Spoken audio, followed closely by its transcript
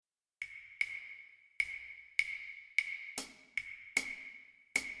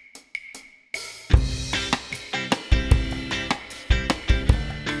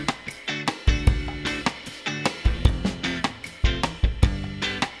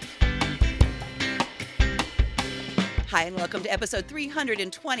Hi, and welcome to episode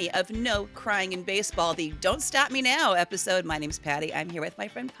 320 of No Crying in Baseball, the Don't Stop Me Now episode. My name's Patty. I'm here with my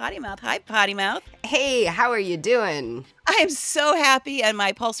friend Potty Mouth. Hi, Potty Mouth. Hey, how are you doing? I am so happy, and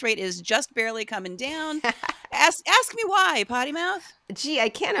my pulse rate is just barely coming down. Ask me why, Potty Mouth. Gee, I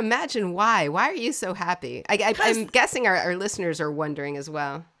can't imagine why. Why are you so happy? I'm guessing our listeners are wondering as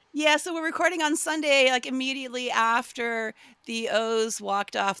well. Yeah, so we're recording on Sunday, like immediately after the O's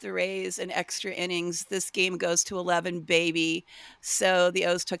walked off the Rays in extra innings. This game goes to 11, baby. So the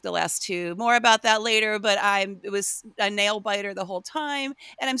O's took the last two. More about that later, but it was a nail biter the whole time,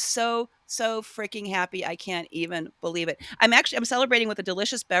 and I'm so freaking happy. I can't even believe it. I'm celebrating with a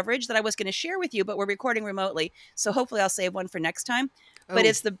delicious beverage that I was going to share with you, but we're recording remotely, so hopefully I'll save one for next time. But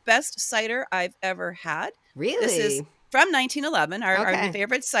it's the best cider I've ever had. Really? This is from 1911, our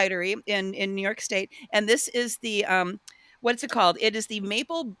favorite cidery in New York State. And this is the, what's it called? It is the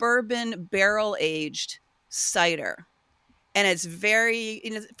maple bourbon barrel aged cider. And it's very,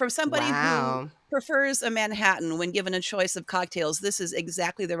 from somebody who prefers a Manhattan when given a choice of cocktails, this is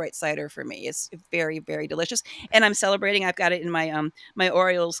exactly the right cider for me. It's very, very delicious. And I'm celebrating. I've got it in my my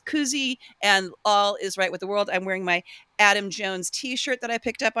Orioles koozie, and all is right with the world. I'm wearing my Adam Jones t-shirt that I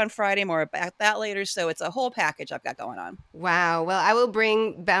picked up on Friday. More about that later. So it's a whole package I've got going on. Wow. Well, I will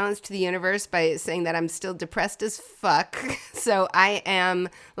bring balance to the universe by saying that I'm still depressed as fuck. So I am.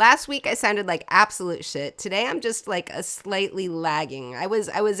 Last week I sounded like absolute shit. Today I'm just like a slightly lagging. I was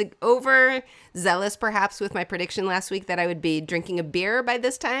overzealous perhaps with my prediction last week that I would be drinking a beer by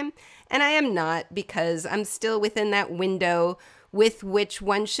this time, and I am not, because I'm still within that window with which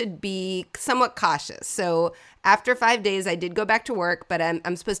one should be somewhat cautious. So after 5 days, I did go back to work, but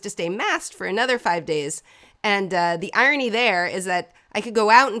I'm supposed to stay masked for another 5 days. And the irony there is that I could go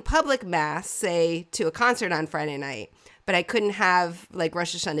out in public masked, say, to a concert on Friday night, but I couldn't have like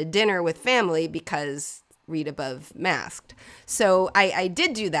Rosh Hashanah dinner with family because read above masked. So I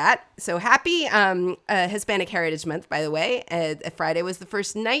did do that. So happy Hispanic Heritage Month, by the way. Friday was the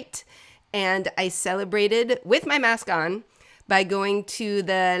first night, and I celebrated with my mask on by going to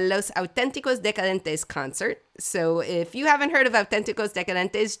the Los Auténticos Decadentes concert. So if you haven't heard of Auténticos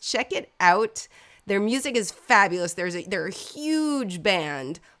Decadentes, check it out. Their music is fabulous. They're a huge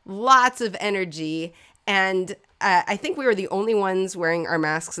band, lots of energy, and I think we were the only ones wearing our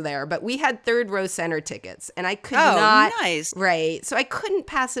masks there, but we had third row center tickets, and I could not. Nice. Right. So I couldn't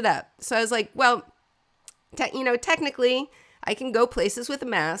pass it up. So I was like, well, technically I can go places with a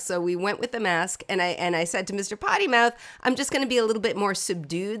mask. So we went with the mask, and I said to Mr. Potty Mouth, I'm just going to be a little bit more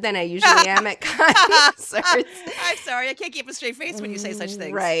subdued than I usually am at concerts. I'm sorry, I can't keep a straight face when you say such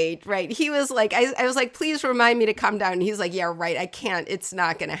things. Right. He was like, I was like, please remind me to calm down. And he's like, yeah, right, I can't. It's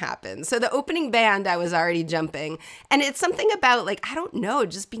not going to happen. So the opening band, I was already jumping. And it's something about, like, I don't know,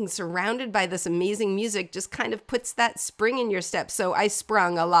 just being surrounded by this amazing music just kind of puts that spring in your step. So I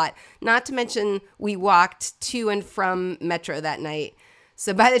sprung a lot. Not to mention we walked to and from Metro that night.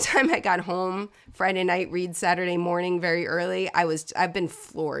 So by the time I got home Friday night, read Saturday morning very early, I've been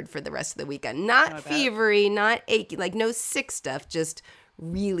floored for the rest of the weekend. Not fevery, not achy, like no sick stuff, just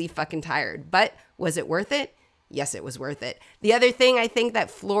really fucking tired. But was it worth it? Yes, it was worth it. The other thing I think that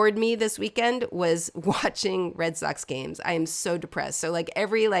floored me this weekend was watching Red Sox games. I am so depressed. So like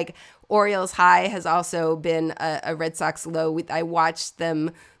every Orioles high has also been a Red Sox low. I watched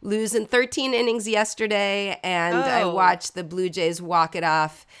them lose in 13 innings yesterday, and I watched the Blue Jays walk it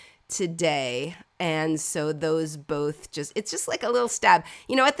off today. And so those both it's just like a little stab.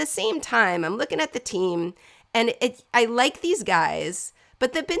 At the same time, I'm looking at the team, and I like these guys,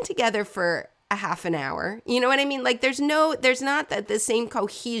 but they've been together for a half an hour. You know what I mean? Like there's not the same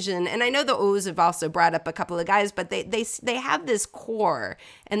cohesion. And I know the O's have also brought up a couple of guys, but they have this core,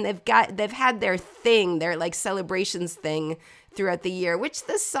 and they've had their thing, their like celebrations thing throughout the year, which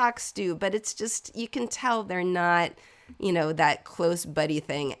the Sox do, but it's just, you can tell they're not, that close buddy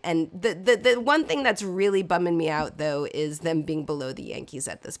thing. And the one thing that's really bumming me out though is them being below the Yankees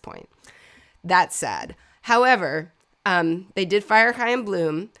at this point. That's sad. However, they did fire Chaim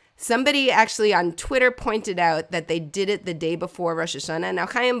Bloom. Somebody actually on Twitter pointed out that they did it the day before Rosh Hashanah. Now,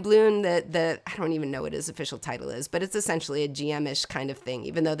 Chaim Bloom, I don't even know what his official title is, but it's essentially a GM-ish kind of thing,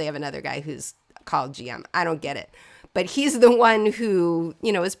 even though they have another guy who's called GM. I don't get it. But he's the one who,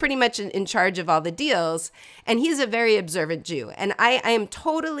 is pretty much in charge of all the deals, and he's a very observant Jew. And I am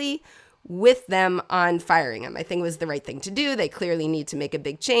totally with them on firing him. I think it was the right thing to do. They clearly need to make a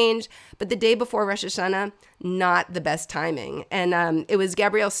big change. But the day before Rosh Hashanah, not the best timing. And it was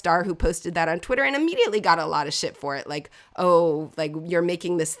Gabrielle Starr who posted that on Twitter and immediately got a lot of shit for it. Like, oh, like you're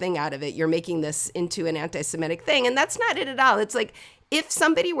making this thing out of it. You're making this into an anti-Semitic thing. And that's not it at all. It's like if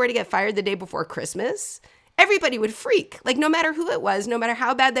somebody were to get fired the day before Christmas, everybody would freak. Like, no matter who it was, no matter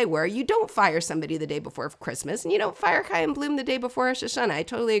how bad they were, you don't fire somebody the day before Christmas, and you don't fire Chaim Bloom the day before Rosh Hashanah. I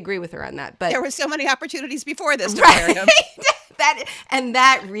totally agree with her on that. But there were so many opportunities before this to fire him.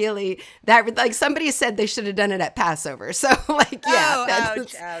 that really, like, somebody said they should have done it at Passover. So, like, yeah,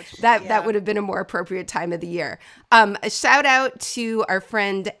 that would have been a more appropriate time of the year. A shout out to our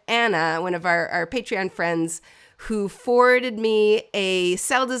friend Anna, one of our Patreon friends, who forwarded me a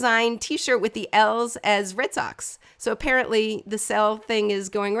Cell Design t-shirt with the L's as Red Sox. So apparently the Cell thing is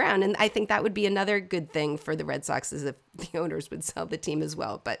going around, and I think that would be another good thing for the Red Sox, is if the owners would sell the team as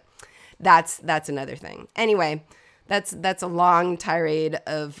well. But that's another thing. Anyway, that's a long tirade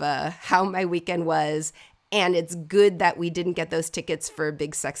of how my weekend was, and it's good that we didn't get those tickets for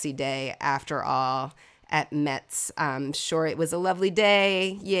Big Sexy Day after all at Mets. Sure, it was a lovely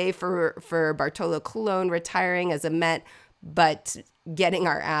day. Yay for Bartolo Colon retiring as a Met, but getting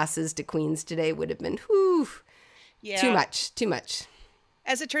our asses to Queens today would have been too much.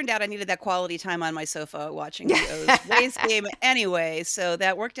 As it turned out, I needed that quality time on my sofa watching the Rays game anyway, so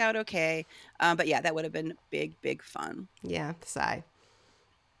that worked out okay. But yeah, that would have been big fun. Yeah, sigh.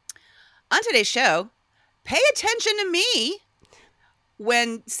 On today's show, pay attention to me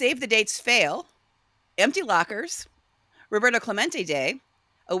when save the dates fail. Empty lockers, Roberto Clemente Day,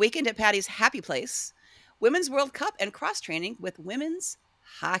 a weekend at Patty's Happy Place, Women's World Cup, and cross-training with women's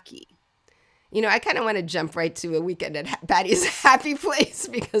hockey. You know, I kind of want to jump right to a weekend at Patty's Happy Place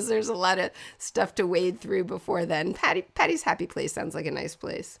because there's a lot of stuff to wade through before then. Patty's Happy Place sounds like a nice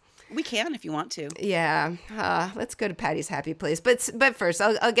place. We can if you want to. Yeah, let's go to Patty's Happy Place. But first,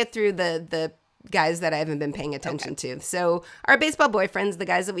 I'll get through the guys that I haven't been paying attention to. So our baseball boyfriends, the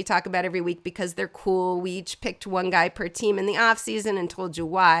guys that we talk about every week because they're cool. We each picked one guy per team in the off season and told you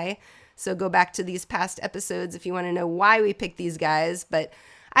why. So go back to these past episodes if you want to know why we picked these guys. But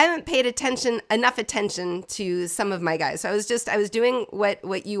I haven't paid enough attention to some of my guys. So I was doing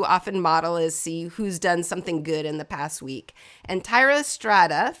what you often model is see who's done something good in the past week. And Thairo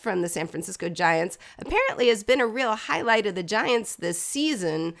Estrada from the San Francisco Giants apparently has been a real highlight of the Giants this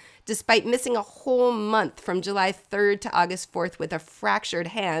season, despite missing a whole month from July 3rd to August 4th with a fractured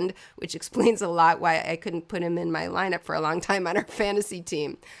hand, which explains a lot why I couldn't put him in my lineup for a long time on our fantasy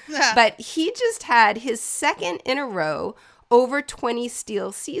team. But he just had his second in a row over 20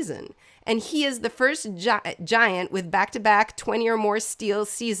 steal season. And he is the first Giant with back-to-back 20 or more steal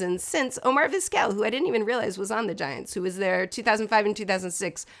seasons since Omar Vizquel, who I didn't even realize was on the Giants, who was there 2005 and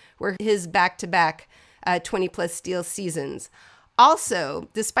 2006, were his back-to-back 20-plus steal seasons. Also,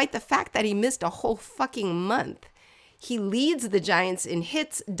 despite the fact that he missed a whole fucking month, he leads the Giants in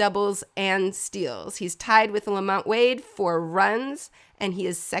hits, doubles, and steals. He's tied with Lamont Wade for runs, and he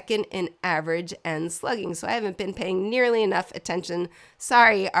is second in average and slugging. So I haven't been paying nearly enough attention.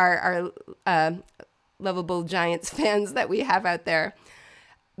 Sorry, our lovable Giants fans that we have out there.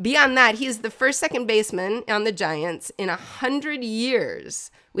 Beyond that, he is the first second baseman on the Giants in 100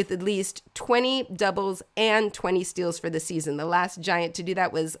 years with at least 20 doubles and 20 steals for the season. The last Giant to do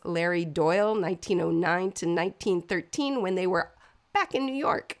that was Larry Doyle, 1909 to 1913, when they were back in New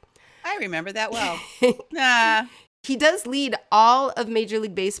York. I remember that well. He does lead all of Major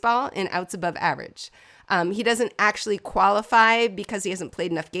League Baseball in outs above average. He doesn't actually qualify because he hasn't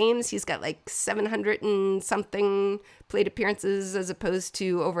played enough games. He's got like 700 and something plate appearances as opposed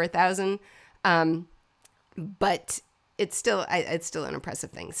to over 1,000. But it's still an impressive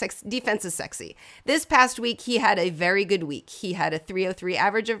thing. Defense is sexy. This past week, he had a very good week. He had a .303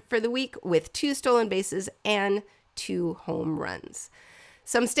 average for the week with 2 stolen bases and 2 home runs.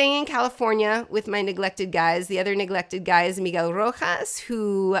 So I'm staying in California with my neglected guys. The other neglected guy is Miguel Rojas,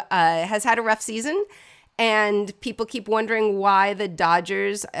 who has had a rough season. And people keep wondering why the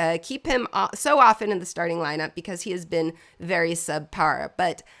Dodgers keep him so often in the starting lineup because he has been very subpar.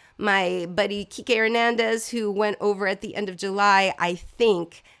 But my buddy Kike Hernandez, who went over at the end of July, I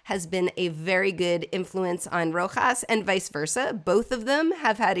think has been a very good influence on Rojas and vice versa. Both of them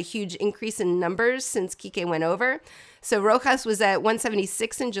have had a huge increase in numbers since Kike went over. So Rojas was at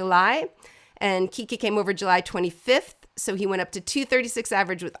 176 in July, and Kike came over July 25th. So he went up to 236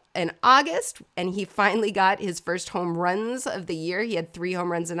 average in August, and he finally got his first home runs of the year. He had 3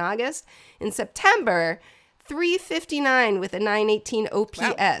 home runs in August. In September, 359 with a 918 OPS.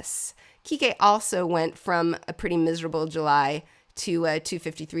 Wow. Kike also went from a pretty miserable July to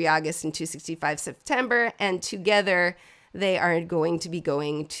 253 August and 265 September, and together they are going to be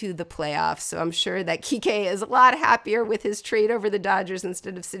going to the playoffs. So I'm sure that Kike is a lot happier with his trade over the Dodgers.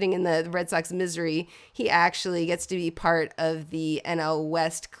 Instead of sitting in the Red Sox misery, he actually gets to be part of the NL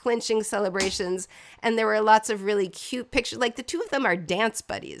West clinching celebrations. And there were lots of really cute pictures. Like the two of them are dance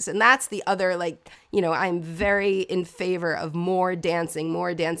buddies. And that's the other, like, you know, I'm very in favor of more dancing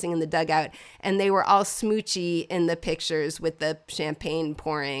in the dugout. And they were all smoochy in the pictures with the champagne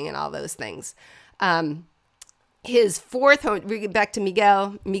pouring and all those things. His fourth home, we get back to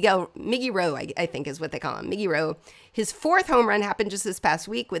Miggy Rowe, I think is what they call him, Miggy Rowe. His fourth home run happened just this past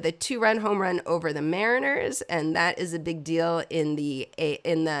week with a 2-run home run over the Mariners, and that is a big deal in the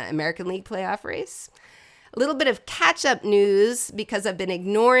American League playoff race. A little bit of catch-up news because I've been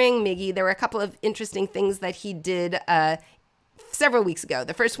ignoring Miggy. There were a couple of interesting things that he did several weeks ago.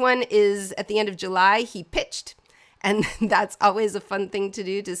 The first one is at the end of July, he pitched, and that's always a fun thing to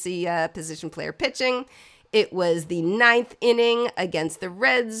do, to see a position player pitching. It was the 9th inning against the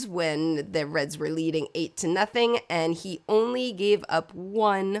Reds when the Reds were leading 8-0, and he only gave up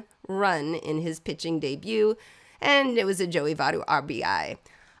 1 run in his pitching debut, and it was a Joey Votto RBI.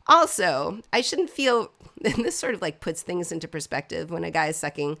 Also, I shouldn't feel, and this sort of like puts things into perspective when a guy is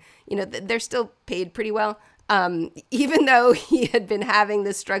sucking, you know, they're still paid pretty well. Even though he had been having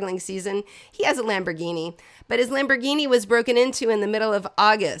this struggling season, he has a Lamborghini, but his Lamborghini was broken into in the middle of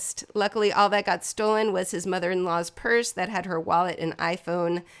August. Luckily, all that got stolen was his mother-in-law's purse that had her wallet and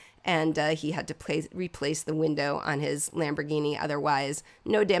iPhone, and he had to replace the window on his Lamborghini. Otherwise,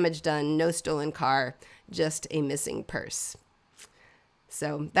 no damage done, no stolen car, just a missing purse.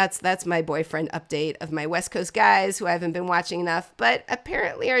 So that's my boyfriend update of my West Coast guys who I haven't been watching enough, but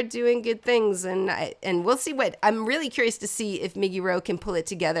apparently are doing good things. And we'll see I'm really curious to see if Miggy Rowe can pull it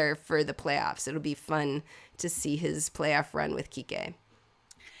together for the playoffs. It'll be fun to see his playoff run with Kike.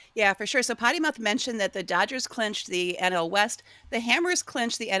 Yeah, for sure. So Potty Mouth mentioned that the Dodgers clinched the NL West. The Hammers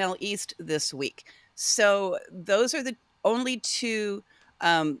clinched the NL East this week. So those are the only two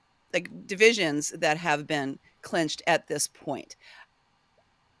divisions that have been clinched at this point.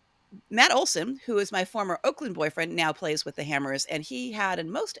 Matt Olson, who is my former Oakland boyfriend, now plays with the Hammers, and he had a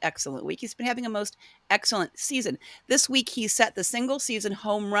most excellent week. He's been having a most excellent season. This week, he set the single-season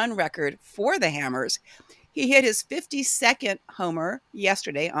home run record for the Hammers. He hit his 52nd homer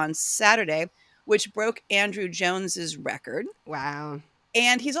yesterday on Saturday, which broke Andrew Jones's record. Wow.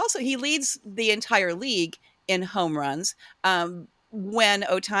 And he leads the entire league in home runs. When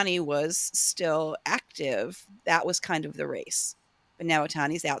Ohtani was still active, that was kind of the race. But now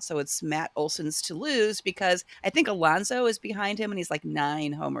Ohtani's out, so it's Matt Olson's to lose because I think Alonso is behind him, and he's like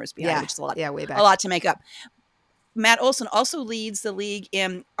 9 homers behind him, which is a lot, way back. A lot to make up. Matt Olson also leads the league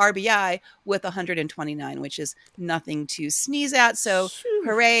in RBI with 129, which is nothing to sneeze at. So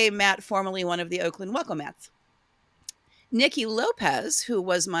hooray, Matt, formerly one of the Oakland Welcome Mats. Nicky Lopez, who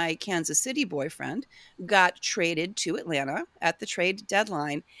was my Kansas City boyfriend, got traded to Atlanta at the trade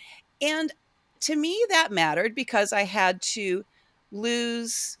deadline. And to me, that mattered because I had to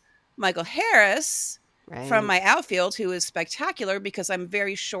lose Michael Harris from my outfield, who is spectacular, because I'm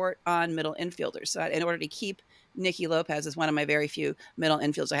very short on middle infielders. So in order to keep Nicky Lopez as one of my very few middle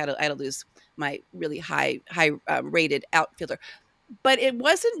infielders, I had to lose my really high rated outfielder. But it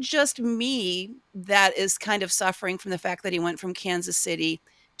wasn't just me that is kind of suffering from the fact that he went from Kansas City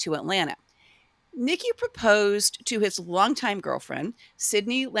to Atlanta. Nicky proposed to his longtime girlfriend,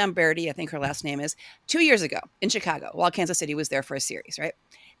 Sydney Lamberti, I think her last name is, 2 years ago in Chicago while Kansas City was there for a series, right?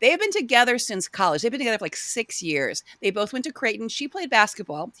 They have been together since college. They've been together for like 6 years. They both went to Creighton. She played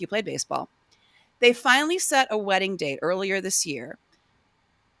basketball. He played baseball. They finally set a wedding date earlier this year.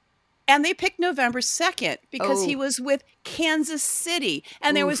 And they picked November 2nd because he was with Kansas City.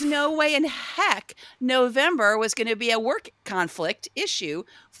 And there was no way in heck November was going to be a work conflict issue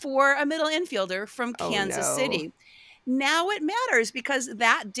for a middle infielder from Kansas City. Now it matters because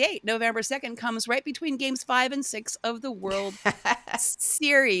that date, November 2nd, comes right between games 5 and 6 of the World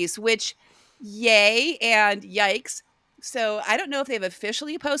Series, which yay and yikes. So I don't know if they've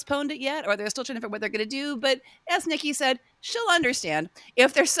officially postponed it yet or they're still trying to figure out what they're going to do. But as Nicky said, she'll understand.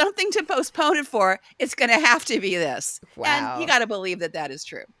 If there's something to postpone it for, it's going to have to be this. Wow. And you got to believe that is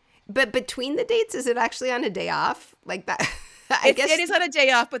true. But between the dates, is it actually on a day off? Like that? I guess it is on a day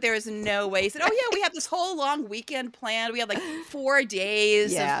off, but there is no way. He said, oh, yeah, we have this whole long weekend planned. We have like 4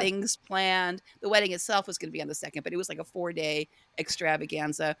 days of things planned. The wedding itself was going to be on the 2nd, but it was like a 4-day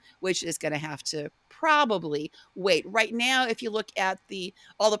extravaganza, which is going to have to probably wait. Right now, if you look at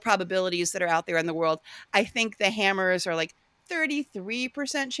all the probabilities that are out there in the world, I think the Hammers are like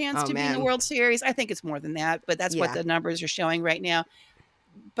 33% chance to be in the World Series. I think it's more than that, but that's what the numbers are showing right now.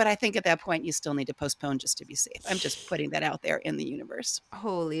 But I think at that point, you still need to postpone just to be safe. I'm just putting that out there in the universe.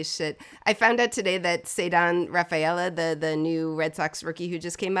 Holy shit. I found out today that Ceddanne Rafaela, the new Red Sox rookie who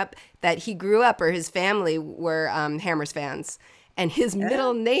just came up, that he grew up, or his family were Hammers fans. And his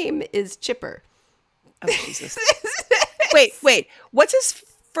middle name is Chipper. Oh, Jesus. Wait. What's his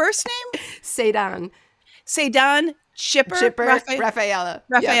first name? Ceddanne. Ceddanne Chipper Rafaela.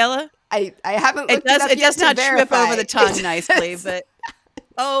 Rafaela? Yep. I haven't looked it up It yet does not to verify. trip over the tongue nicely, but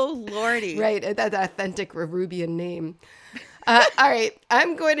oh, Lordy. Right, that authentic Rubian name. All right,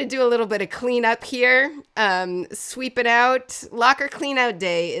 I'm going to do a little bit of cleanup here. Sweep it out. Locker cleanout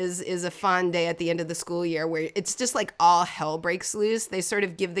day is a fun day at the end of the school year where it's just like all hell breaks loose. They sort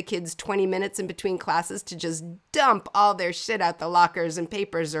of give the kids 20 minutes in between classes to just dump all their shit out the lockers, and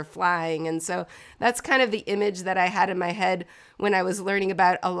papers are flying. And so that's kind of the image that I had in my head when I was learning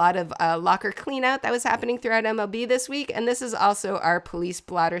about a lot of locker cleanout that was happening throughout MLB this week. And this is also our police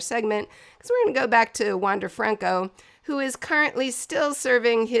blotter segment, because we're going to go back to Wander Franco, who is currently still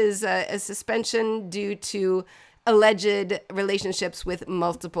serving his suspension due to alleged relationships with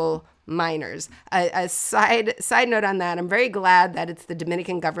multiple minors. A side note on that, I'm very glad that it's the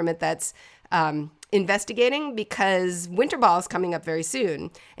Dominican government that's investigating, because Winter Ball is coming up very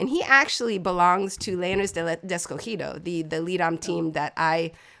soon. And he actually belongs to Leones de Escogido, the Lidom team that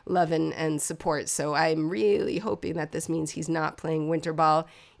I love and support. So I'm really hoping that this means he's not playing Winter Ball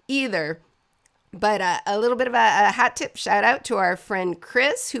either. But a little bit of a hat tip shout out to our friend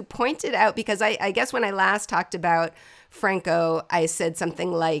Chris, who pointed out, because I guess when I last talked about Franco, I said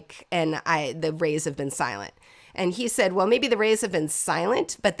something like, the Rays have been silent. And he said, well, maybe the Rays have been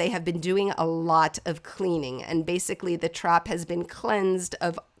silent, but they have been doing a lot of cleaning. And basically the Trop has been cleansed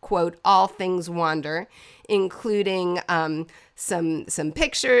of, quote, all things Wander, including some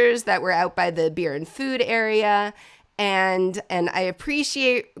pictures that were out by the beer and food area. And I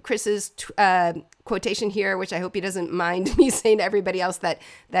appreciate Chris's quotation here, which I hope he doesn't mind me saying to everybody else, that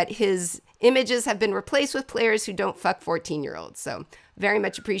his images have been replaced with players who don't fuck 14-year-olds. So very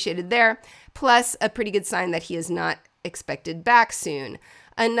much appreciated there. Plus a pretty good sign that he is not expected back soon.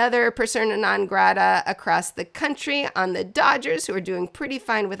 Another persona non grata across the country on the Dodgers, who are doing pretty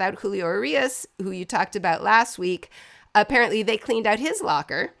fine without Julio Urias, who you talked about last week. Apparently they cleaned out his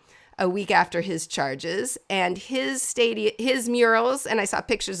locker a week after his charges, and his murals, and I saw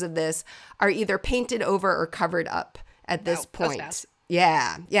pictures of this, are either painted over or covered up at this point.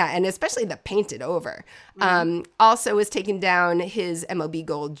 Yeah, and especially the painted over. Mm-hmm. Also was taking down his MLB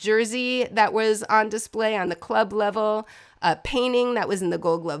Gold jersey that was on display on the club level, a painting that was in the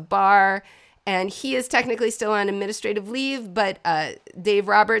Gold Glove bar, and he is technically still on administrative leave, but Dave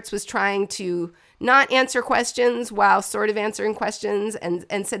Roberts was trying to not answer questions while sort of answering questions,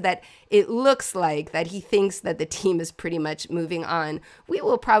 and said that it looks like that he thinks that the team is pretty much moving on. We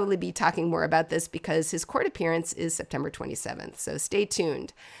will probably be talking more about this because his court appearance is September 27th, so stay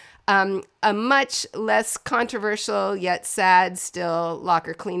tuned. A much less controversial yet sad still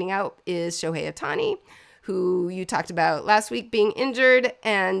locker cleaning out is Shohei Ohtani, who you talked about last week being injured,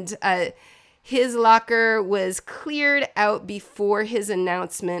 and his locker was cleared out before his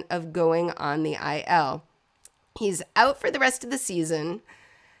announcement of going on the IL. He's out for the rest of the season,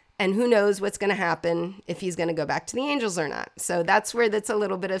 and who knows what's going to happen if he's going to go back to the Angels or not. So that's where that's a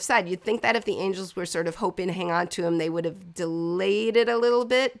little bit of sad. You'd think that if the Angels were sort of hoping to hang on to him, they would have delayed it a little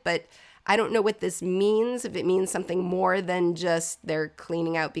bit, but I don't know what this means, if it means something more than just they're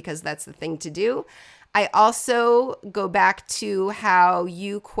cleaning out because that's the thing to do. I also go back to how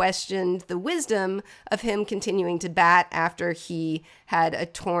you questioned the wisdom of him continuing to bat after he had a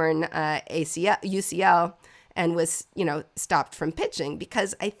torn UCL and was, stopped from pitching,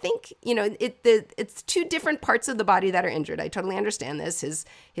 because I think, it's two different parts of the body that are injured. I totally understand this. His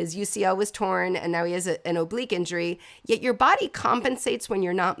UCL was torn and now he has an oblique injury, yet your body compensates when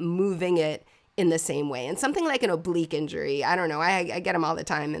you're not moving it in the same way. And something like an oblique injury, I don't know, I get them all the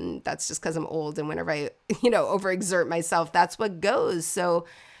time, and that's just because I'm old, and whenever I, overexert myself, that's what goes. So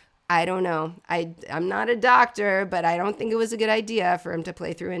I don't know. I'm not a doctor, but I don't think it was a good idea for him to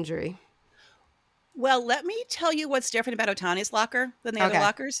play through injury. Well, let me tell you what's different about Ohtani's locker than the other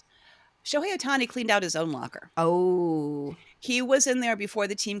lockers. Shohei Ohtani cleaned out his own locker. Oh. He was in there before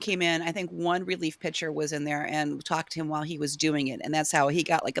the team came in. I think one relief pitcher was in there and talked to him while he was doing it. And that's how he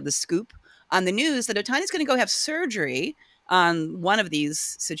got the scoop on the news that Ohtani's going to go have surgery on one of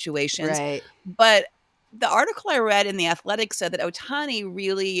these situations. Right. But the article I read in The Athletic said that Ohtani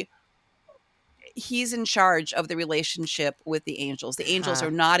really, he's in charge of the relationship with the Angels. The Angels are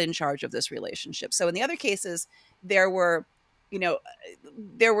not in charge of this relationship. So in the other cases, there were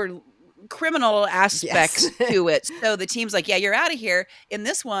criminal aspects to it. So the team's like, yeah, you're out of here in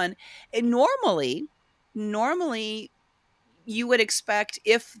this one. And normally you would expect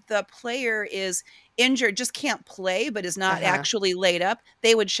if the player is injured, just can't play, but is not actually laid up,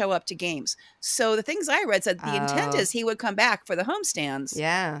 they would show up to games. So the things I read said the intent is he would come back for the homestands.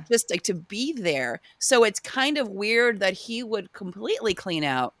 Yeah. Just like to be there. So it's kind of weird that he would completely clean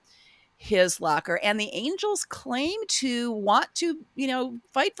out his locker, and the Angels claim to want to,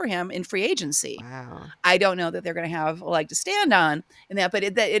 fight for him in free agency. Wow. I don't know that they're going to have a leg to stand on in that, but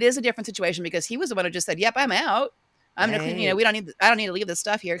it is a different situation because he was the one who just said, "Yep, I'm out. I'm going to, I don't need to leave this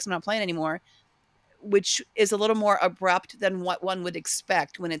stuff here because I'm not playing anymore," which is a little more abrupt than what one would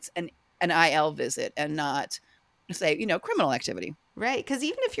expect when it's an IL visit and not, say, criminal activity. Right, because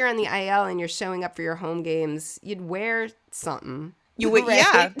even if you're on the IL and you're showing up for your home games, you'd wear something. You would,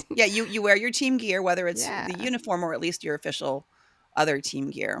 yeah. You wear your team gear, whether it's the uniform or at least your official other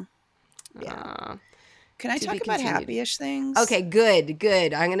team gear. Yeah. Can I talk about happy-ish things? Okay,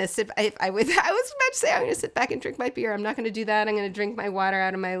 good. I'm gonna sit. I was about to say I'm gonna sit back and drink my beer. I'm not gonna do that. I'm gonna drink my water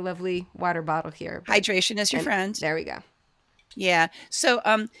out of my lovely water bottle here. Hydration is your friend. There we go. Yeah. So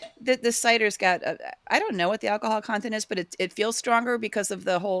the cider's got I don't know what the alcohol content is, but it feels stronger because of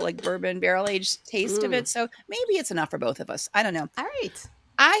the whole like bourbon barrel aged taste of it. So maybe it's enough for both of us. I don't know. All right.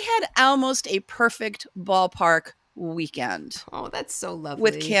 I had almost a perfect ballpark weekend. Oh, that's so lovely.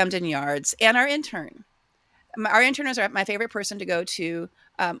 With Camden Yards and our intern. Our intern is my favorite person to go to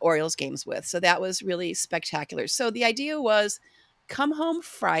Orioles games with. So that was really spectacular. So the idea was come home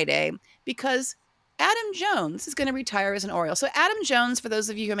Friday because Adam Jones is going to retire as an Oriole. So Adam Jones, for those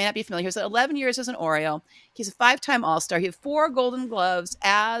of you who may not be familiar, he's 11 years as an Oriole. He's a 5-time All-Star. He had 4 Golden Gloves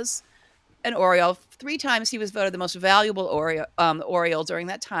as an Oriole. 3 times he was voted the most valuable Oriole during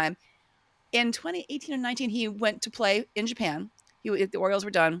that time. In 2018 and 19, he went to play in Japan. The Orioles were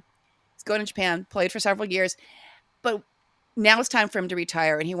done. He's going to Japan, played for several years. But now it's time for him to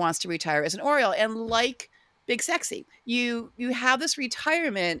retire, and he wants to retire as an Oriole. And like Big Sexy, you have this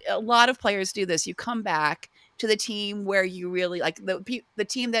retirement. A lot of players do this. You come back to the team where you really like the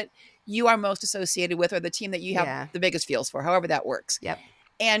team that you are most associated with, or the team that you have the biggest feels for, however that works. Yep.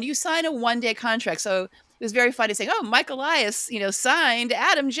 And you sign a 1-day contract. So it was very funny saying, "Oh, Mike Elias, signed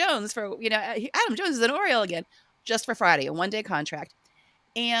Adam Jones for, Adam Jones is an Oriole again, just for Friday, a 1-day contract."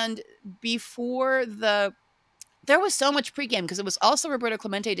 And before there was so much pregame because it was also Roberto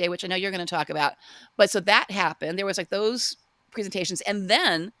Clemente Day, which I know you're going to talk about. But so that happened. There was like those presentations. And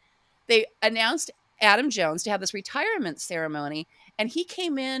then they announced Adam Jones to have this retirement ceremony. And he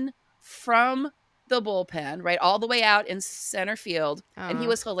came in from the bullpen, right, all the way out in center field. And he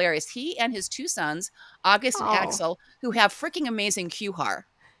was hilarious. He and his 2 sons, August and Axel, who have freaking amazing Q-har.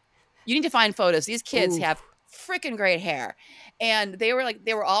 You need to find photos. These kids have freaking great hair. And they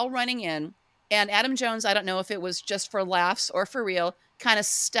were all running in. And Adam Jones, I don't know if it was just for laughs or for real, kind of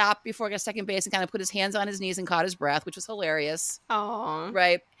stopped before he got second base and kind of put his hands on his knees and caught his breath, which was hilarious. Aww.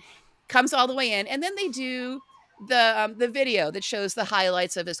 Right. Comes all the way in. And then they do the video that shows the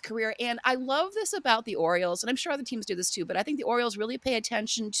highlights of his career. And I love this about the Orioles, and I'm sure other teams do this too, but I think the Orioles really pay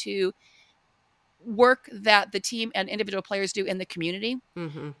attention to work that the team and individual players do in the community.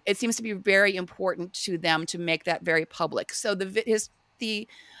 Mm-hmm. It seems to be very important to them to make that very public. So the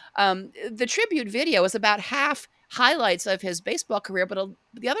tribute video is about half highlights of his baseball career, but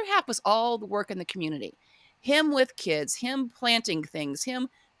the other half was all the work in the community. Him with kids, him planting things, him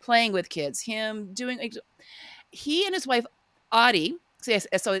playing with kids, him doing. He and his wife Audie.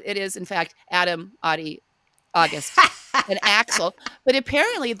 So it is in fact Adam, Audie, August, and Axel. But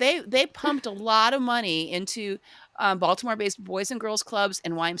apparently they pumped a lot of money into Baltimore-based boys and girls clubs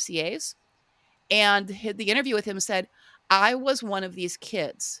and YMCA's. And the interview with him said, "I was one of these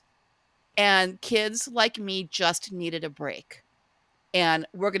kids, and kids like me just needed a break. And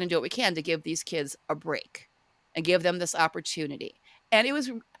we're going to do what we can to give these kids a break and give them this opportunity." And it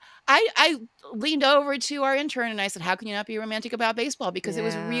was, I leaned over to our intern and I said, "How can you not be romantic about baseball?" Because it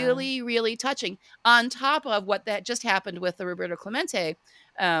was really, really touching, on top of what that just happened with the Roberto Clemente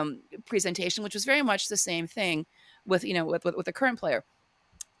presentation, which was very much the same thing with the current player.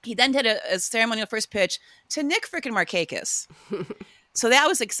 He then did a ceremonial first pitch to Nick frickin' Markakis. So that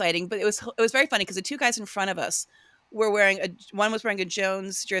was exciting, but it was very funny because the 2 guys in front of us were one was wearing a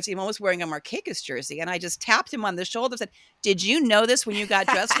Jones jersey and one was wearing a Markakis jersey. And I just tapped him on the shoulder and said, "Did you know this when you got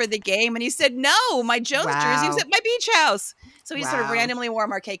dressed for the game?" And he said, "No, my Jones jersey was at my beach house." So he sort of randomly wore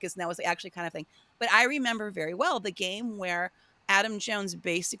Markakis, and that was actually kind of thing. But I remember very well the game where Adam Jones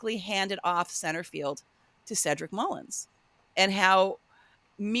basically handed off center field to Cedric Mullins, and how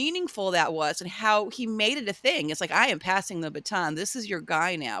meaningful that was and how he made it a thing. It's like, I am passing the baton. This is your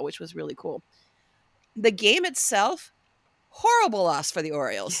guy now, which was really cool. The game itself, horrible loss for the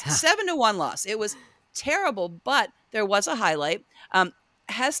Orioles. 7-1 loss. It was terrible, but there was a highlight.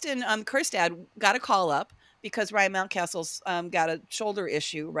 Heston Kjerstad got a call up because Ryan Mountcastle's got a shoulder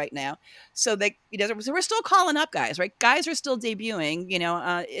issue right now. So so we're still calling up guys, right? Guys are still debuting,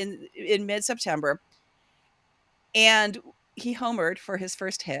 in mid-September. And he homered for his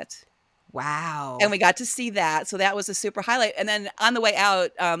first hit. Wow. And we got to see that. So that was a super highlight. And then on the way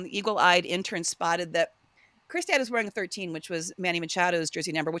out, eagle-eyed intern spotted that Kjerstad is wearing a 13, which was Manny Machado's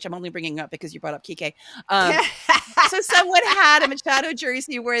jersey number, which I'm only bringing up because you brought up Kike. So someone had a Machado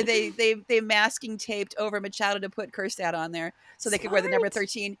jersey where they masking taped over Machado to put Kjerstad on there so they could wear the number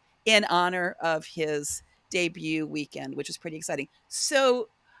 13 in honor of his debut weekend, which was pretty exciting. So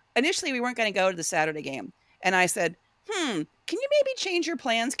initially we weren't going to go to the Saturday game. And I said, can you maybe change your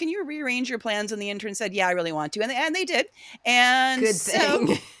plans? Can you rearrange your plans? And the intern said, yeah, I really want to. And they did. And good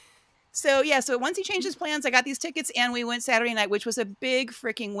thing. So once he changed his plans, I got these tickets and we went Saturday night, which was a big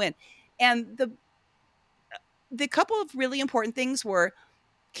freaking win. And the couple of really important things were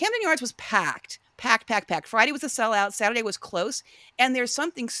Camden Yards was packed. Friday was a sellout. Saturday was close. And there's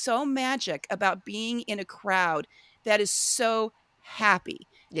something so magic about being in a crowd that is so happy.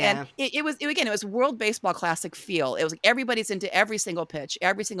 Yeah. And it was World Baseball Classic feel. It was like everybody's into every single pitch,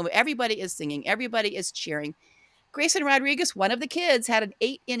 everybody is singing, everybody is cheering. Grayson Rodriguez, one of the kids, had an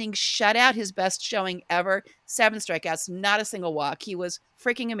 8-inning shutout, his best showing ever. 7 strikeouts, not a single walk. He was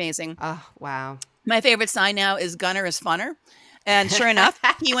freaking amazing. Oh, wow. My favorite sign now is Gunner is funner. And sure enough,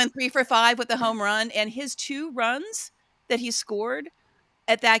 he went 3 for 5 with a home run. And his 2 runs that he scored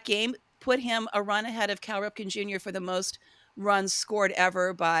at that game put him a run ahead of Cal Ripken Jr. for the most runs scored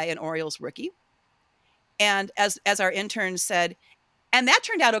ever by an Orioles rookie. And as our intern said, and that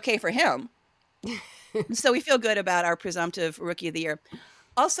turned out okay for him. So we feel good about our presumptive Rookie of the Year.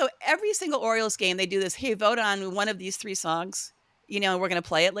 Also, every single Orioles game, they do this, hey, vote on one of these 3 songs, we're going to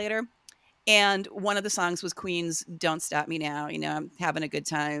play it later. And one of the songs was Queen's Don't Stop Me Now, I'm having a good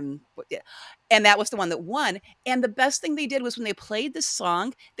time. And that was the one that won. And the best thing they did was when they played this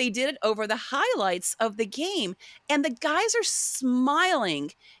song, they did it over the highlights of the game. And the guys are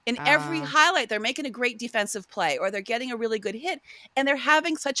smiling in every highlight. They're making a great defensive play or they're getting a really good hit and they're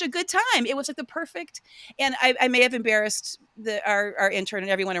having such a good time. It was like the perfect, and I may have embarrassed our intern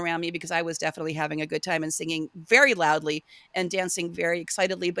and everyone around me because I was definitely having a good time and singing very loudly and dancing very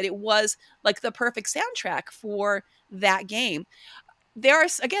excitedly, but it was like the perfect soundtrack for that game. There are,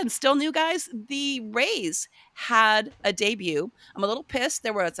 again, still new guys. The Rays had a debut. I'm a little pissed.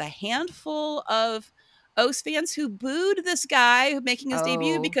 There was a handful of O's fans who booed this guy making his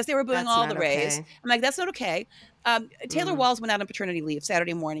debut because they were booing all the Rays. Okay. I'm like, that's not okay. Taylor Walls went out on paternity leave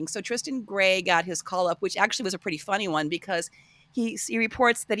Saturday morning. So Tristan Gray got his call up, which actually was a pretty funny one because he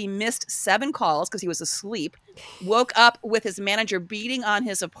reports that he missed 7 calls because he was asleep, woke up with his manager beating on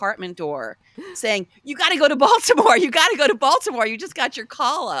his apartment door saying, you got to go to Baltimore. You got to go to Baltimore. You just got your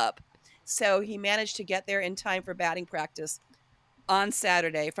call up. So he managed to get there in time for batting practice on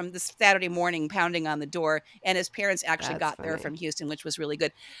Saturday, from this Saturday morning, pounding on the door. And his parents actually got there from Houston, which was really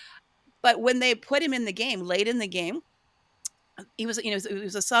good. But when they put him in the game, late in the game, he was, it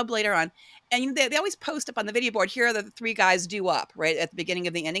was a sub later on. And they always post up on the video board, here are the 3 guys due up, right, at the beginning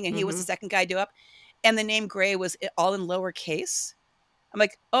of the inning. And he was the second guy due up. And the name Gray was all in lowercase. I'm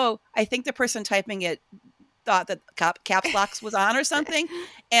like, oh, I think the person typing it thought that caps locks was on or something.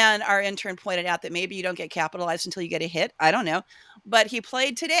 And our intern pointed out that maybe you don't get capitalized until you get a hit. I don't know. But he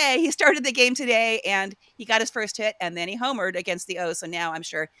played today. He started the game today and he got his first hit and then he homered against the O's. So now I'm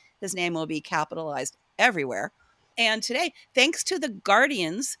sure his name will be capitalized everywhere. And today, thanks to the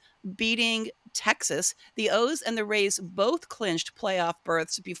Guardians beating Texas, the O's and the Rays both clinched playoff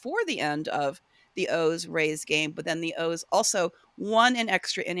berths before the end of the O's-Rays game. But then the O's also won in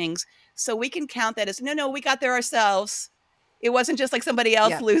extra innings. So we can count that as, no, we got there ourselves. It wasn't just like somebody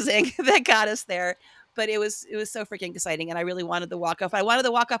else losing that got us there. But it was so freaking exciting. And I really wanted the walk-off. I wanted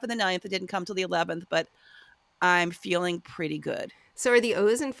the walk-off in the 9th. It didn't come till the 11th. But I'm feeling pretty good. So are the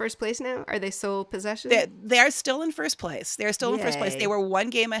O's in first place now? Are they sole possession? They're still in first place. They're still in first place. They were 1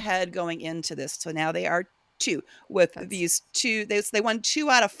 game ahead going into this. So now they are 2 with these 2. They won 2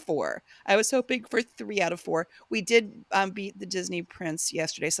 out of 4. I was hoping for 3 out of 4. We did beat the Disney Prince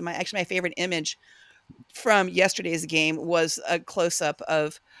yesterday. So my favorite image from yesterday's game was a close-up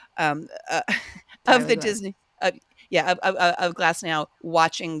of the Disney. Of Glasnow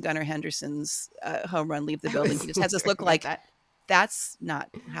watching Gunnar Henderson's home run leave the building. He just has this look like that. That's not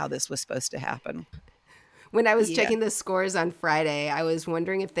how this was supposed to happen. when I was checking the scores on Friday, I was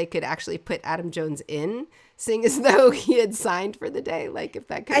wondering if they could actually put Adam Jones in, seeing as though he had signed for the day. Like if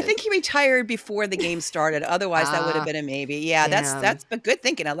that could. I think he retired before the game started. Otherwise, that would have been a maybe. Yeah, that's a good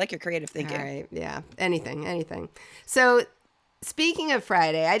thinking. I like your creative thinking. All right. Yeah. Anything. So speaking of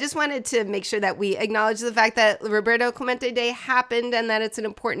Friday, I just wanted to make sure that we acknowledge the fact that Roberto Clemente Day happened and that it's an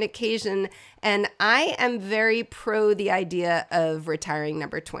important occasion. And I am very pro the idea of retiring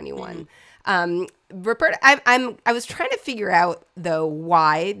number 21. Roberto, I was trying to figure out though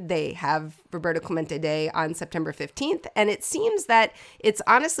why they have Roberto Clemente Day on September 15th, and it seems that it's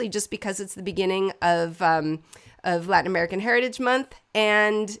honestly just because it's the beginning of Latin American Heritage Month,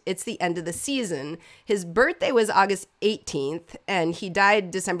 and it's the end of the season. His birthday was August 18th, and he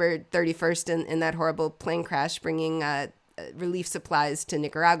died December 31st in that horrible plane crash, bringing relief supplies to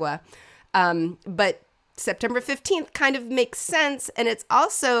Nicaragua. But September 15th kind of makes sense, and it's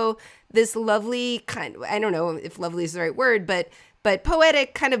also this lovely kind of, I don't know if lovely is the right word, but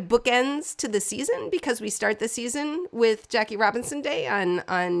poetic kind of bookends to the season, because we start the season with Jackie Robinson Day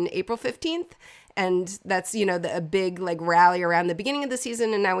on April 15th. And that's, a big like rally around the beginning of the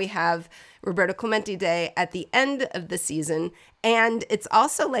season. And now we have Roberto Clemente Day at the end of the season. And it's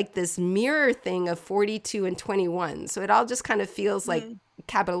also like this mirror thing of 42 and 21. So it all just kind of feels like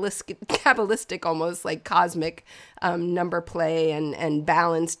Kabbalistic almost, like cosmic number play and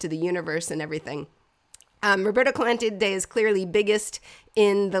balance to the universe and everything. Roberto Clemente Day is clearly biggest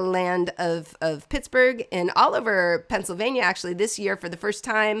in the land of Pittsburgh, and all over Pennsylvania, actually, this year for the first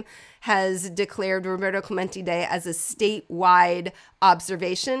time has declared Roberto Clemente Day as a statewide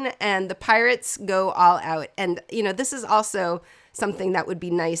observation, and the Pirates go all out. And, this is also something that would be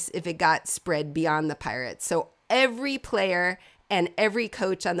nice if it got spread beyond the Pirates. So every player and every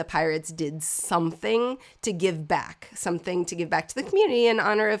coach on the Pirates did something to give back to the community in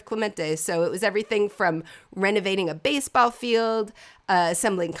honor of Clemente. So it was everything from renovating a baseball field,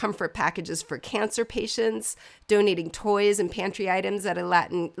 assembling comfort packages for cancer patients, donating toys and pantry items at a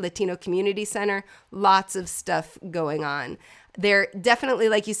Latino community center. Lots of stuff going on. They're definitely,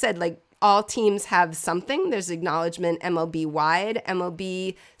 like you said, like all teams have something. There's acknowledgement MLB wide.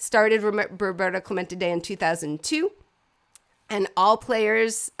 MLB started Roberto Clemente Day in 2002. And all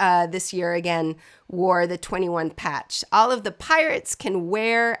players this year, again, wore the 21 patch. All of the Pirates can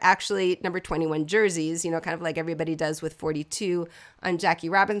wear, actually, number 21 jerseys, kind of like everybody does with 42 on Jackie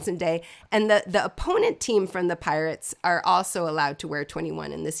Robinson Day. And the opponent team from the Pirates are also allowed to wear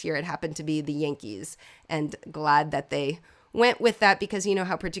 21. And this year it happened to be the Yankees. And glad that they went with that, because you know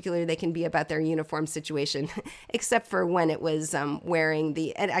how particular they can be about their uniform situation, except for when it was wearing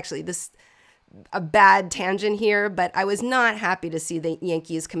and actually this... a bad tangent here, but I was not happy to see the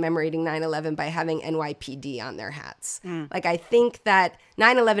Yankees commemorating 9/11 by having NYPD on their hats. Like, I think that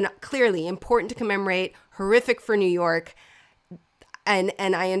 9/11, clearly important to commemorate, horrific for New York. And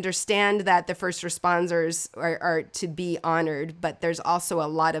I understand that the first responders are to be honored, but there's also a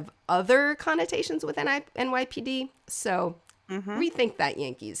lot of other connotations with NYPD. So rethink that,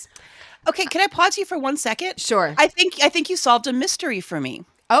 Yankees. Okay, can I pause you for 1 second? Sure. I think you solved a mystery for me.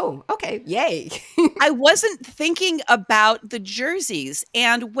 Oh, okay. Yay. I wasn't thinking about the jerseys.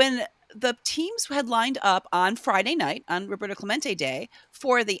 And when the teams had lined up on Friday night, on Roberto Clemente Day,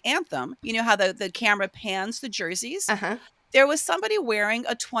 for the anthem, you know how the camera pans the jerseys? There was somebody wearing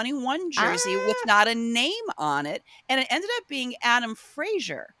a 21 jersey with not a name on it, and it ended up being Adam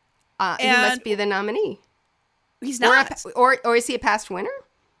Frazier. He must be the nominee. He's not. Or is he a past winner?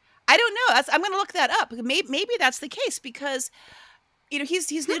 I don't know. I'm going to look that up. Maybe that's the case, because...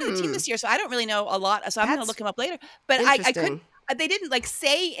 he's new to the team this year, so I don't really know a lot. So I'm going to look him up later. But I couldn't. They didn't like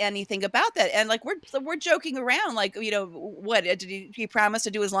say anything about that, and like we're joking around, like what did he promise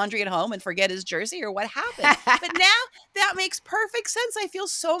to do his laundry at home and forget his jersey, or what happened? But now that makes perfect sense. I feel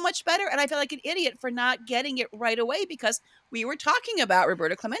so much better, and I feel like an idiot for not getting it right away, because we were talking about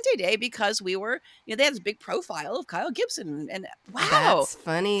Roberto Clemente Day because we were they had this big profile of Kyle Gibson, and wow, that's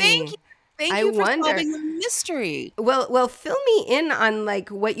funny. Thank you. Thank you for solving the mystery. Well, fill me in on like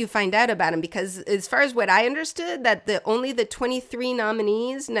what you find out about him, because as far as what I understood, that only the 23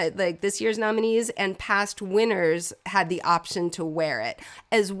 nominees, like this year's nominees and past winners, had the option to wear it,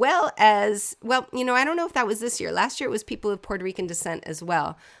 as well as, I don't know if that was this year. Last year it was people of Puerto Rican descent as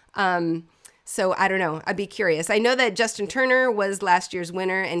well. So I don't know. I'd be curious. I know that Justin Turner was last year's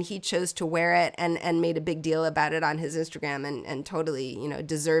winner, and he chose to wear it and made a big deal about it on his Instagram, and totally,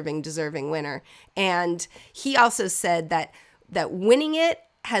 deserving winner. And he also said that winning it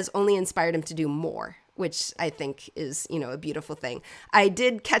has only inspired him to do more. which I think is, a beautiful thing. I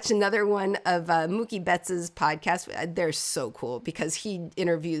did catch another one of Mookie Betts's podcast. They're so cool because he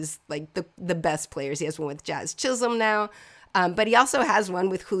interviews like the best players. He has one with Jazz Chisholm now. But he also has one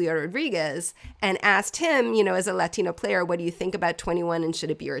with Julio Rodriguez, and asked him, as a Latino player, what do you think about 21 and should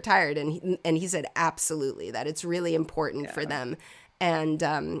it be retired? And he said absolutely, that it's really important for them. And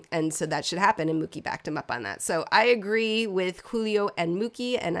so that should happen, and Mookie backed him up on that. So I agree with Julio and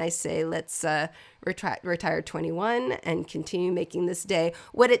Mookie, and I say let's retire 21 and continue making this day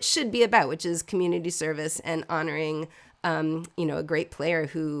what it should be about, which is community service and honoring, a great player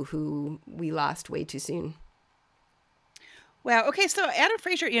who we lost way too soon. Wow. Okay. So Adam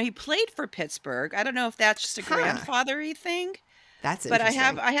Frazier, he played for Pittsburgh. I don't know if that's just a grandfathery thing. That's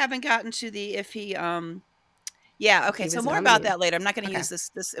interesting. But I haven't gotten to the if he. Yeah. Okay. So more about that later. I'm not going to use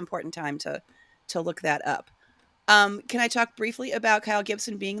this important time to look that up. Can I talk briefly about Kyle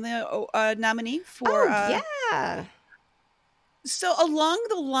Gibson being the nominee for? Yeah. So along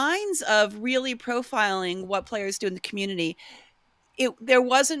the lines of really profiling what players do in the community, there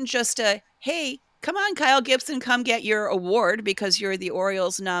wasn't just a hey. Come on, Kyle Gibson, come get your award because you're the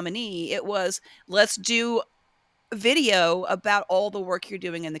Orioles nominee. It was, let's do video about all the work you're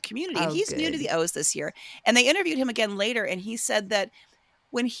doing in the community. And he's new to the O's this year. And they interviewed him again later, and he said that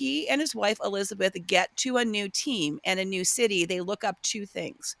when he and his wife, Elizabeth, get to a new team and a new city, they look up two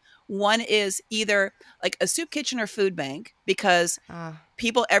things. One is either like a soup kitchen or food bank, because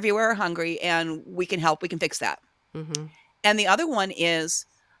people everywhere are hungry and we can help, we can fix that. Mm-hmm. And the other one is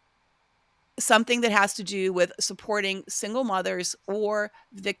something that has to do with supporting single mothers or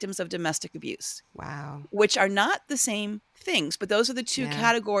victims of domestic abuse. Wow. Which are not the same things, but those are the two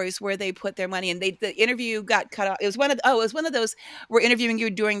categories where they put their money. And the interview got cut off. It was one of those, we're interviewing you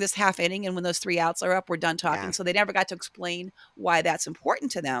during this half inning, and when those 3 outs are up, we're done talking. Yeah. So they never got to explain why that's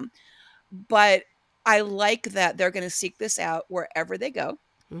important to them. But I like that they're going to seek this out wherever they go.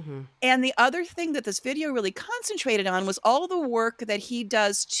 Mm-hmm. And the other thing that this video really concentrated on was all the work that he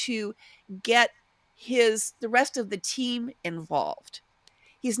does to get the rest of the team involved.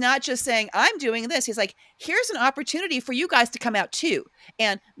 He's not just saying, I'm doing this. He's like, here's an opportunity for you guys to come out too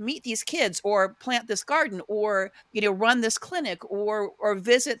and meet these kids or plant this garden or, run this clinic or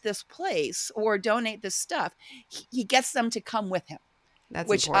visit this place or donate this stuff. He gets them to come with him. That's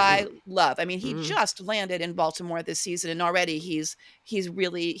which important. I love. I mean, he just landed in Baltimore this season, and already he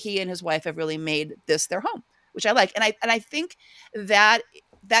and his wife have really made this their home, which I like. And I think that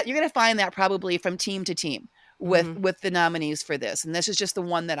you're going to find that probably from team to team with the nominees for this. And this is just the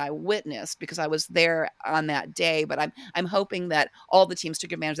one that I witnessed because I was there on that day. But I'm hoping that all the teams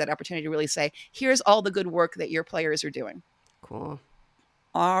took advantage of that opportunity to really say, here's all the good work that your players are doing. Cool.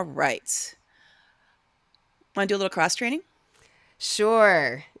 All right. Want to do a little cross training?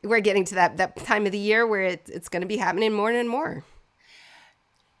 Sure. We're getting to that time of the year where it's going to be happening more and more.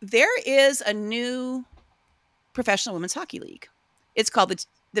 There is a new professional women's hockey league. It's called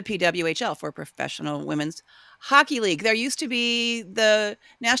the PWHL, for Professional Women's Hockey League. There used to be the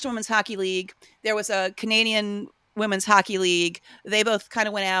National Women's Hockey League. There was a Canadian Women's Hockey League. They both kind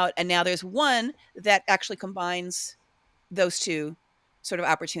of went out, and now there's one that actually combines those two sort of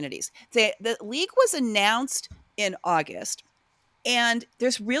opportunities. The league was announced in August. And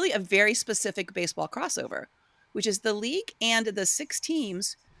there's really a very specific baseball crossover, which is the league and the 6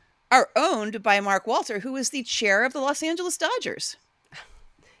 teams are owned by Mark Walter, who is the chair of the Los Angeles Dodgers.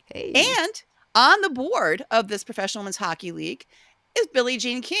 Hey. And on the board of this Professional Women's Hockey League is Billie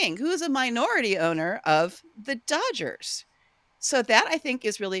Jean King, who is a minority owner of the Dodgers. So that, I think,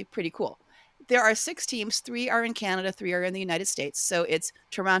 is really pretty cool. There are 6 teams. 3 are in Canada, 3 are in the United States. So it's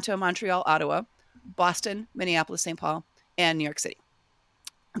Toronto, Montreal, Ottawa, Boston, Minneapolis, St. Paul, and New York City.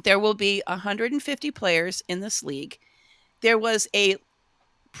 There will be 150 players in this league. There was a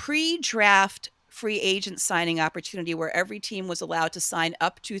pre-draft free agent signing opportunity where every team was allowed to sign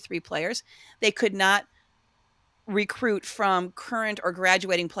up to 3 players. They could not recruit from current or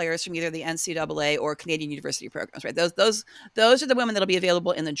graduating players from either the NCAA or Canadian university programs, right? Those are the women that'll be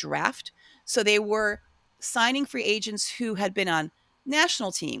available in the draft. So they were signing free agents who had been on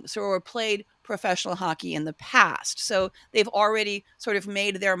national teams or played professional hockey in the past. So they've already sort of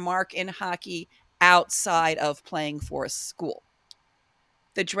made their mark in hockey outside of playing for a school.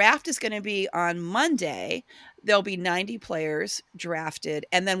 The draft is going to be on Monday. There'll be 90 players drafted.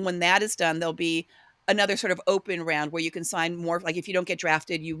 And then when that is done, there'll be another sort of open round where you can sign more. Like if you don't get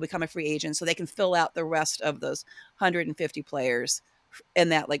drafted, you become a free agent. So they can fill out the rest of those 150 players in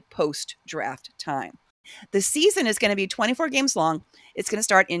that like post-draft time. The season is going to be 24 games long. It's going to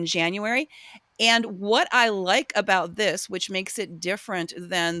start in January. And what I like about this, which makes it different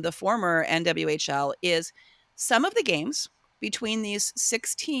than the former NWHL, is some of the games between these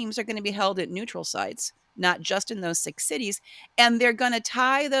 6 teams are going to be held at neutral sites, not just in those 6 cities. And they're going to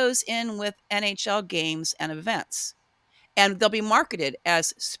tie those in with NHL games and events. And they'll be marketed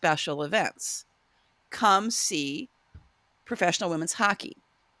as special events. Come see professional women's hockey,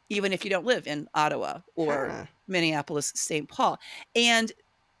 even if you don't live in Ottawa or Minneapolis, St. Paul. And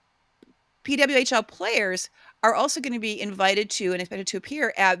PWHL players are also going to be invited to and expected to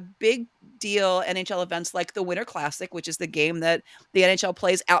appear at big deal NHL events like the Winter Classic, which is the game that the NHL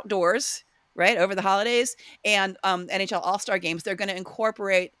plays outdoors, right, over the holidays, and NHL All-Star games. They're going to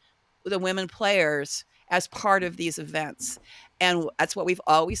incorporate the women players as part of these events. And that's what we've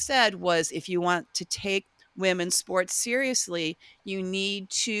always said was if you want to take women's sports seriously, you need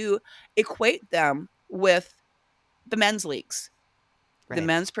to equate them with the men's leagues. Right. The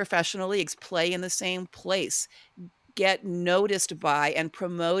men's professional leagues play in the same place, get noticed by and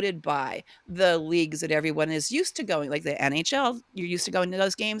promoted by the leagues that everyone is used to going, like the NHL. You're used to going to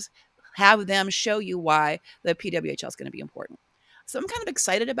those games. Have them show you why the PWHL is going to be important. So I'm kind of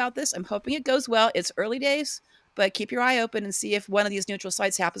excited about this. I'm hoping it goes well. It's early days, but keep your eye open and see if one of these neutral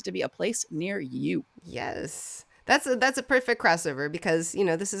sites happens to be a place near you. Yes. That's a perfect crossover because, you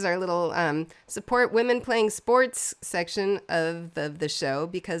know, this is our little support women playing sports section of the show,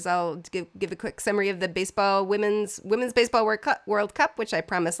 because I'll give a quick summary of the baseball women's baseball World Cup, which I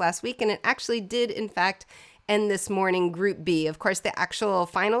promised last week. And it actually did, in fact, end this morning, Group B. Of course, the actual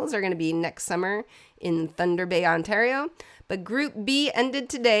finals are going to be next summer in Thunder Bay, Ontario. But Group B ended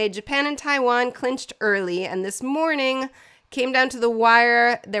today. Japan and Taiwan clinched early. And this morning came down to the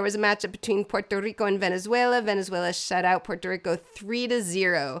wire. There was a matchup between Puerto Rico and Venezuela. Venezuela shut out Puerto Rico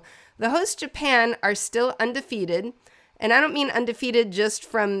 3-0. The hosts, Japan, are still undefeated. And I don't mean undefeated just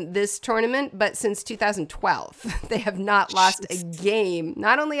from this tournament, but since 2012. They have not lost a game.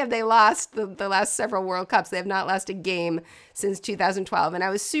 Not only have they lost the last several World Cups, they have not lost a game since 2012. And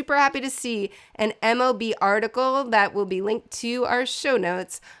I was super happy to see an MLB article that will be linked to our show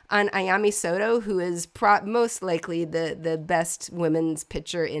notes on Ayami Soto, who is most likely the best women's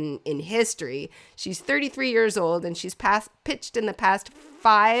pitcher in history. She's 33 years old, and she's pitched in the past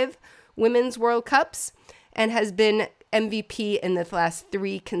 5 women's World Cups and has been MVP in the last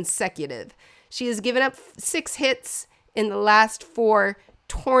 3 consecutive. She has given up 6 hits in the last 4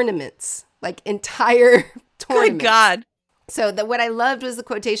 tournaments, like entire tournaments. Good God. So what I loved was the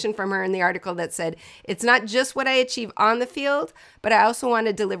quotation from her in the article that said, "It's not just what I achieve on the field, but I also want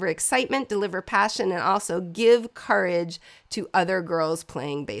to deliver excitement, deliver passion, and also give courage to other girls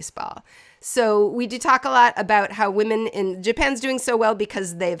playing baseball." So we do talk a lot about how women in Japan's doing so well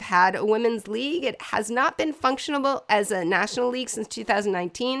because they've had a women's league. It has not been functional as a national league since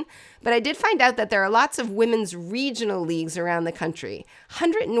 2019, but I did find out that there are lots of women's regional leagues around the country,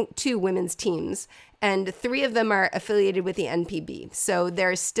 102 women's teams, and 3 of them are affiliated with the NPB. So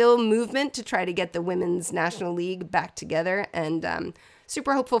there's still movement to try to get the women's national league back together, and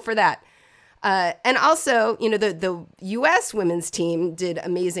super hopeful for that. And also, you know, the U.S. women's team did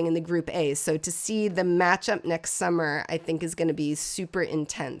amazing in the Group A. So to see the matchup next summer, I think is going to be super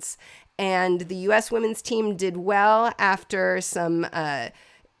intense. And the U.S. women's team did well after some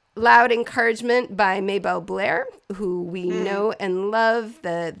loud encouragement by Maybelle Blair, who we know and love,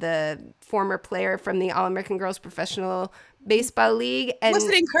 the former player from the All-American Girls Professional Baseball League. And was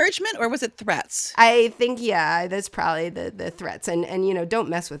it encouragement or was it threats? I think, yeah, that's probably the threats. And you know, don't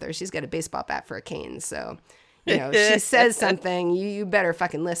mess with her. She's got a baseball bat for a cane. So, you know, she says something, you better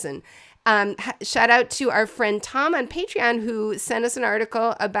fucking listen. Shout out to our friend Tom on Patreon, who sent us an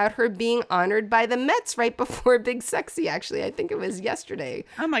article about her being honored by the Mets right before Big Sexy. Actually, I think it was yesterday.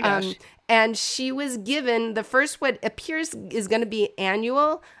 Oh my gosh. And she was given the first, what appears is going to be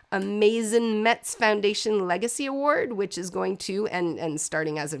annual Amazing Mets Foundation Legacy Award, which is going to, and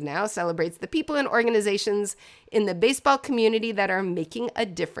starting as of now, celebrates the people and organizations in the baseball community that are making a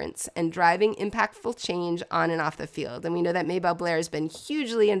difference and driving impactful change on and off the field. And we know that Maybelle Blair has been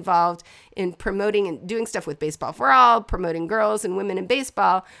hugely involved in promoting and doing stuff with Baseball for All, promoting girls and women in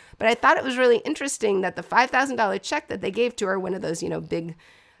baseball. But I thought it was really interesting that the $5,000 check that they gave to her, one of those, you know, big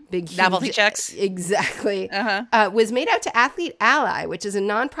novelty checks. Exactly. Was made out to Athlete Ally, which is a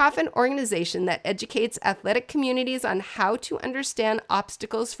nonprofit organization that educates athletic communities on how to understand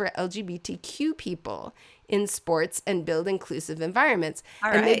obstacles for LGBTQ people in sports and build inclusive environments.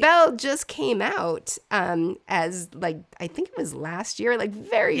 And Maybelle just came out as, like, I think it was last year, like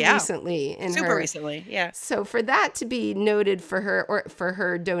very recently. Super recently, yeah. So for that to be noted for her, or for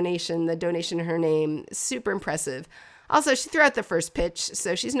her donation, the donation in her name, super impressive. Also, she threw out the first pitch,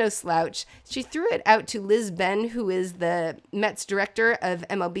 so she's no slouch. She threw it out to Liz Benn, who is the Mets director of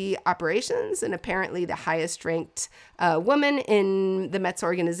MLB operations and apparently the highest ranked woman in the Mets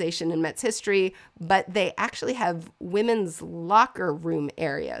organization in Mets history. But they actually have women's locker room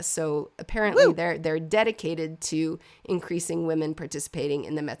area. So apparently they're dedicated to increasing women participating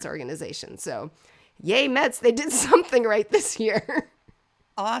in the Mets organization. So yay, Mets, they did something right this year.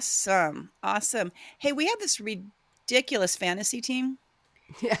 Awesome. Hey, we have this ridiculous fantasy team.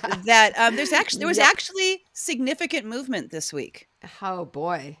 Yeah. That there was actually significant movement this week. Oh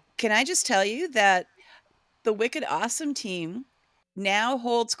boy. Can I just tell you that the Wicked Awesome team now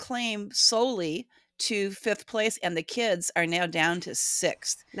holds claim solely to 5th place, and the kids are now down to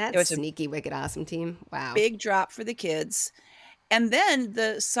 6th. That's a sneaky Wicked Awesome team. Wow. Big drop for the kids. And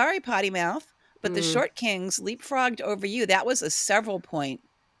then sorry potty mouth, but the Short Kings leapfrogged over you. That was a several point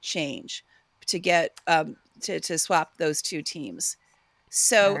change to get to swap those two teams.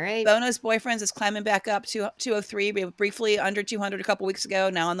 So Bono's Boyfriends is climbing back up to 203, briefly under 200 a couple weeks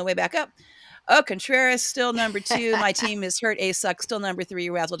ago, now on the way back up. Oh, Contreras still number 2. My team is hurt. A-Suck still number 3.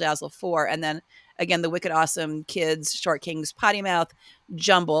 Razzle Dazzle 4. And then again, the Wicked Awesome kids, Short Kings, potty mouth,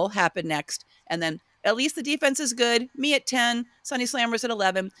 jumble happened next. And then at least the defense is good. Me at 10, Sunny Slammers at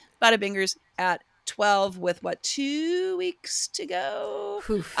 11, Bada Bingers at 12 with 2 weeks to go.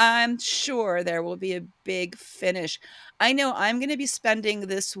 Oof. I'm sure there will be a big finish. I know I'm going to be spending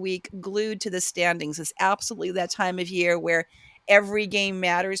this week glued to the standings. It's absolutely that time of year where every game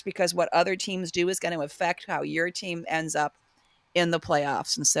matters because what other teams do is going to affect how your team ends up in the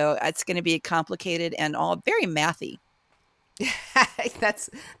playoffs. And so it's going to be complicated and all very mathy. That's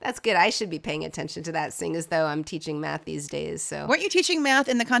good. I should be paying attention to that, seeing as though I'm teaching math these days. So weren't you teaching math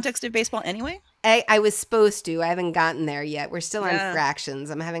in the context of baseball anyway? I was supposed to. I haven't gotten there yet. We're still on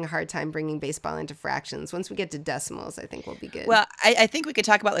fractions. I'm having a hard time bringing baseball into fractions. Once we get to decimals, I think we'll be good. Well, I think we could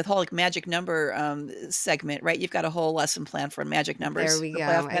talk about the whole magic number segment, right? You've got a whole lesson plan for magic numbers. There we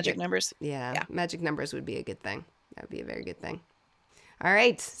go. Magic numbers. Yeah, magic numbers would be a good thing. That would be a very good thing. All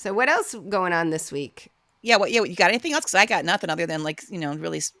right. So what else going on this week? Yeah, you got anything else? Because I got nothing other than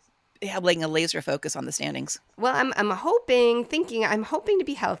really having a laser focus on the standings. Well, I'm hoping to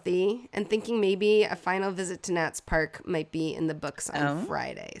be healthy and thinking maybe a final visit to Nats Park might be in the books on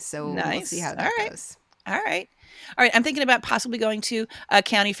Friday. So we'll see how that goes. All right. I'm thinking about possibly going to a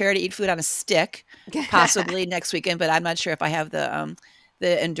county fair to eat food on a stick, possibly next weekend, but I'm not sure if I have the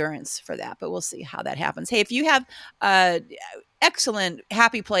endurance for that, but we'll see how that happens. Hey, if you have excellent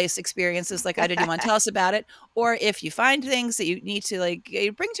happy place experiences like I did, you want to tell us about it, or if you find things that you need to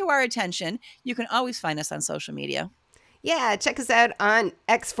bring to our attention, you can always find us on social media. Yeah, check us out on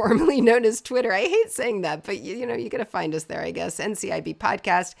X, formerly known as Twitter. I hate saying that, but you got to find us there, I guess. NCIB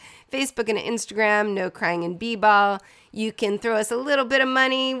Podcast, Facebook and Instagram, No Crying in B-Ball. You can throw us a little bit of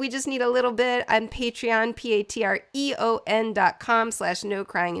money. We just need a little bit on Patreon, patreon.com/No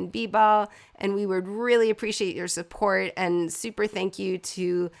Crying in B-Ball. And we would really appreciate your support, and super thank you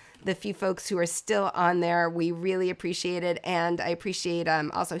to the few folks who are still on there. We really appreciate it, and I appreciate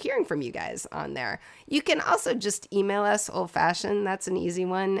also hearing from you guys on there. You can also just email us old-fashioned. That's an easy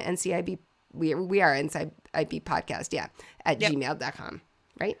one. NCIB, we are NCIB Podcast, at gmail.com,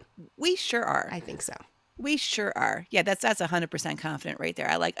 right? We sure are. I think so. We sure are. Yeah, that's 100% confident right there.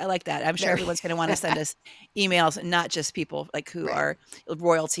 I like that. I'm sure everyone's going to want to send us emails, not just people who are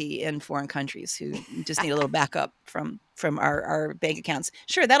royalty in foreign countries who just need a little backup from our bank accounts.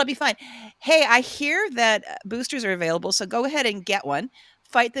 Sure, that'll be fine. Hey, I hear that boosters are available, so go ahead and get one.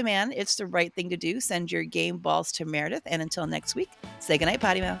 Fight the man. It's the right thing to do. Send your game balls to Meredith. And until next week, say goodnight,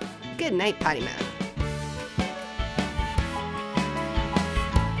 Potty Mouth. Good night, Potty Mouth.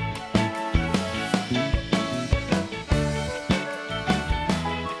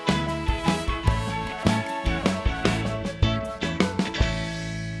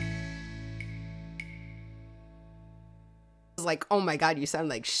 Like, oh my God, you sound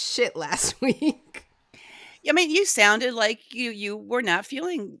like shit last week. I mean, you sounded like you were not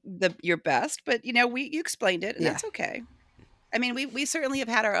feeling your best, but you explained it, and that's okay. I mean, we certainly have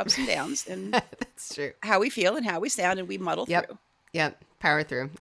had our ups and downs, and that's true. How we feel and how we sound, and we muddle through. Yep, power through.